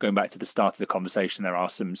going back to the start of the conversation, there are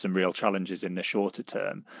some real challenges in the shorter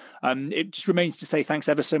term. It just remains to say thanks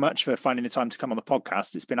ever so much for finding the time to come on the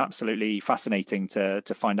podcast. It's been absolutely fascinating to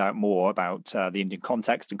find out more about the Indian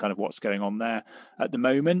context and kind of what's going on there at the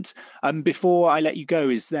moment. Before I let you go,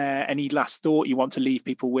 is there any last thought you want to leave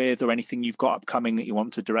people with, or anything you've got upcoming that you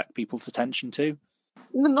want to direct people's attention to?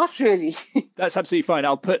 No, not really. That's absolutely fine.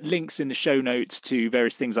 I'll put links in the show notes to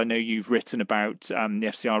various things I know you've written about the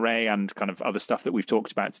FCRA and kind of other stuff that we've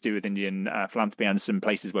talked about to do with Indian philanthropy, and some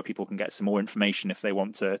places where people can get some more information if they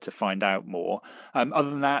want to find out more. Other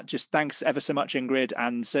than that, just thanks ever so much, Ingrid.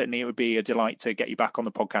 And certainly it would be a delight to get you back on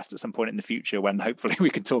the podcast at some point in the future when hopefully we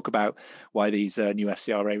can talk about why these new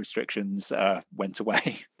FCRA restrictions went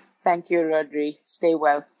away. Thank you, Rodri. Stay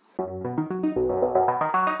well.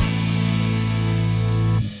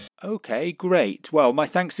 Okay, great. Well, my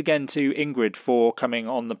thanks again to Ingrid for coming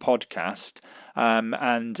on the podcast.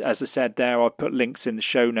 And as I said there, I'll put links in the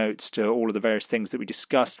show notes to all of the various things that we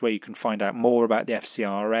discussed where you can find out more about the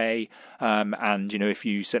FCRA. And, if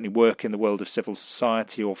you certainly work in the world of civil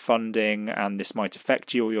society or funding and this might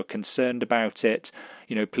affect you or you're concerned about it,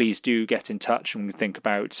 please do get in touch and think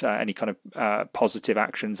about any kind of positive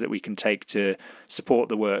actions that we can take to support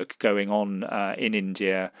the work going on in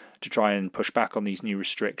India to try and push back on these new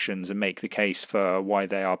restrictions and make the case for why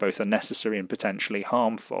they are both unnecessary and potentially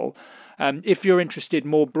harmful. If you're interested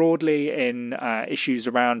more broadly in issues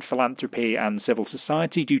around philanthropy and civil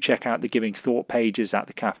society, do check out the Giving Thought pages at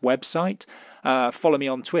the CAF website. Follow me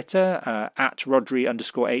on Twitter at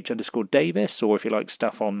Rodri_H_Davis, or if you like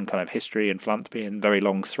stuff on kind of history and philanthropy and very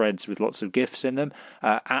long threads with lots of GIFs in them,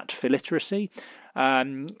 at Philiteracy.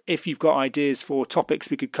 If you've got ideas for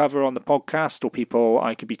topics we could cover on the podcast or people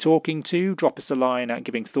I could be talking to, drop us a line at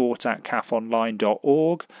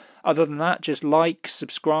givingthought@cafonline.org. Other than that, just like,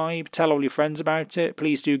 subscribe, tell all your friends about it.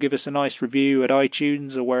 Please do give us a nice review at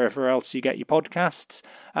iTunes or wherever else you get your podcasts.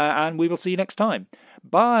 And we will see you next time.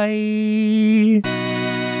 Bye!